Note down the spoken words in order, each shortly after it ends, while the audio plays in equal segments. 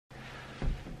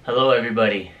Hello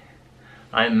everybody,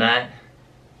 I'm Matt,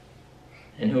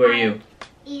 and who are you?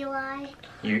 Eli.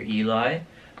 You're Eli?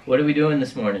 What are we doing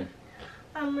this morning?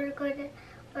 We're going to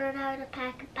learn how to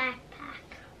pack a backpack.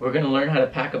 We're going to learn how to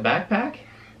pack a backpack?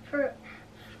 For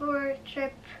a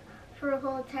trip for a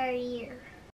whole entire year.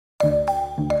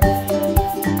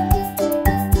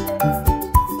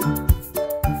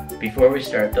 Before we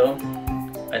start though,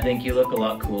 I think you look a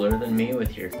lot cooler than me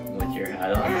with your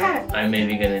hat on. I'm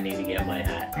maybe going to need to get my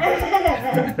hat.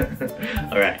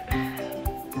 Alright.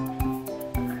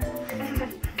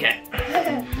 Okay,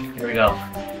 here we go.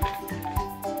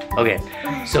 Okay,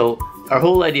 so our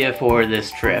whole idea for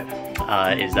this trip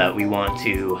is that we want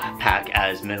to pack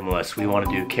as minimalists. We want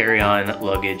to do carry-on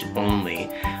luggage only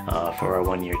for our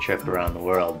one-year trip around the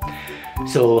world.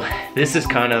 So this is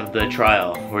kind of the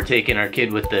trial. We're taking our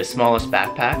kid with the smallest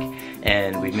backpack,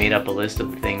 and we've made up a list of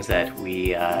the things that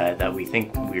we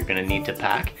think we're gonna need to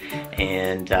pack,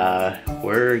 and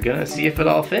we're gonna see if it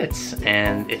all fits.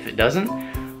 And if it doesn't,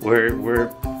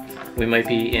 we might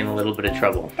be in a little bit of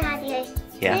trouble. Daddy,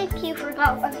 Yeah. I think you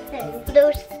forgot one thing.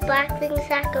 Those black things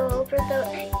that go over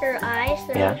your eyes,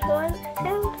 those ones,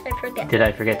 I forget. Did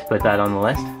I forget to put that on the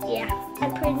list? Yeah.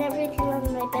 I'm putting everything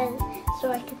on my bed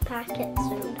so I can pack it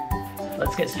soon.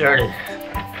 Let's get started.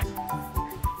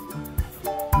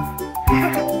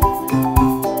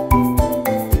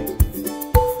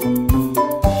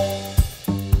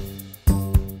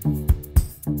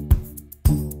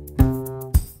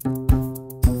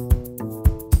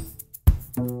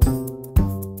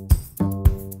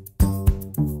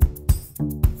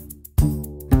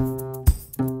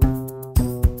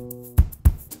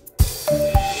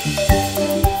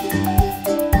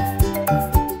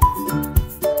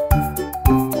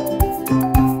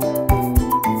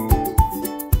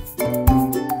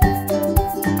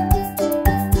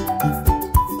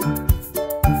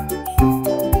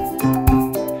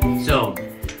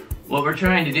 What we're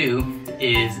trying to do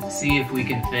is see if we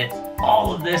can fit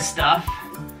all of this stuff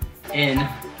in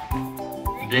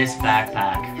this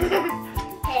backpack.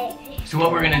 So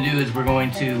what we're going to do is we're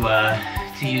going to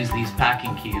use these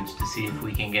packing cubes to see if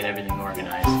we can get everything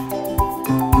organized.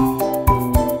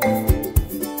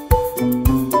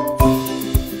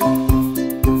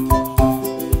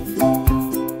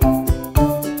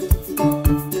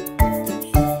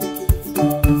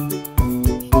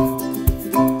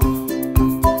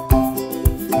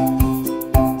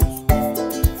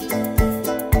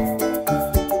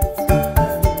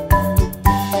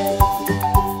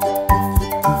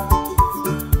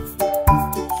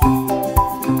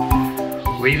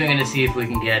 We're even going to see if we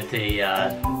can get a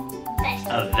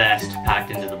vest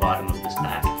packed into the bottom of this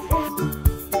pack.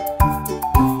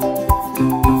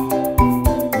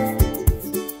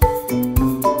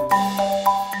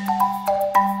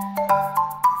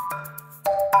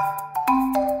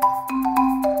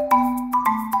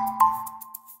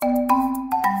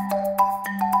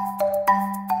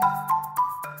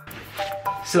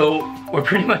 So we're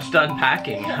pretty much done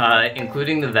packing,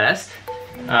 including the vest.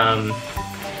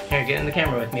 Here, get in the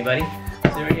camera with me, buddy.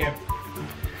 Sit right here.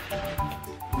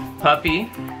 Puppy.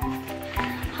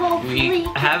 We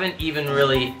haven't even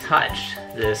really touched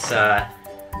this,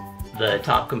 the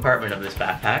top compartment of this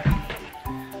backpack.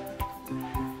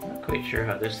 Not quite sure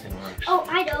how this thing works. Oh,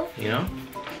 I know. You know?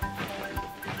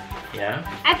 Yeah?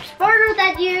 I'm smarter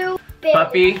than you. Baby.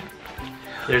 Puppy,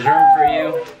 there's room for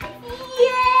you.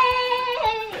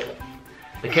 Yay!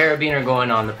 The carabiner going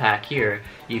on the pack here,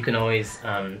 you can always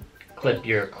clip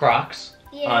your Crocs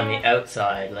on the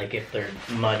outside, like if they're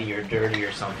muddy or dirty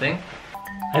or something.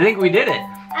 I think we did it.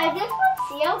 I just want to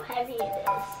see how heavy it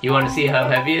is. You want to see how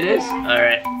heavy it is? Yeah.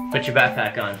 Alright, put your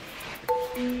backpack on.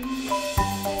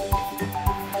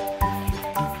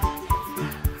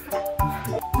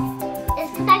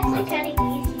 It's actually kind of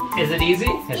easy. Is it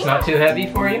easy? It's not too heavy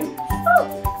for you? Oh.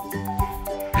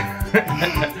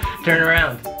 Turn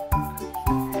around.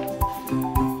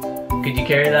 Could you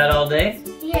carry that all day?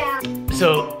 Yeah.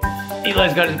 So,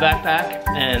 Eli's got his backpack,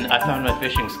 and I found my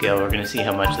fishing scale. We're gonna see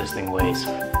how much this thing weighs.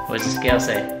 What does the scale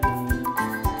say?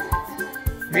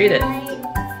 Read it.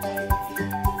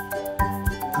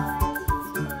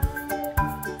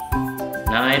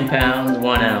 9 pounds,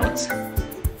 1 ounce.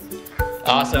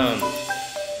 Awesome.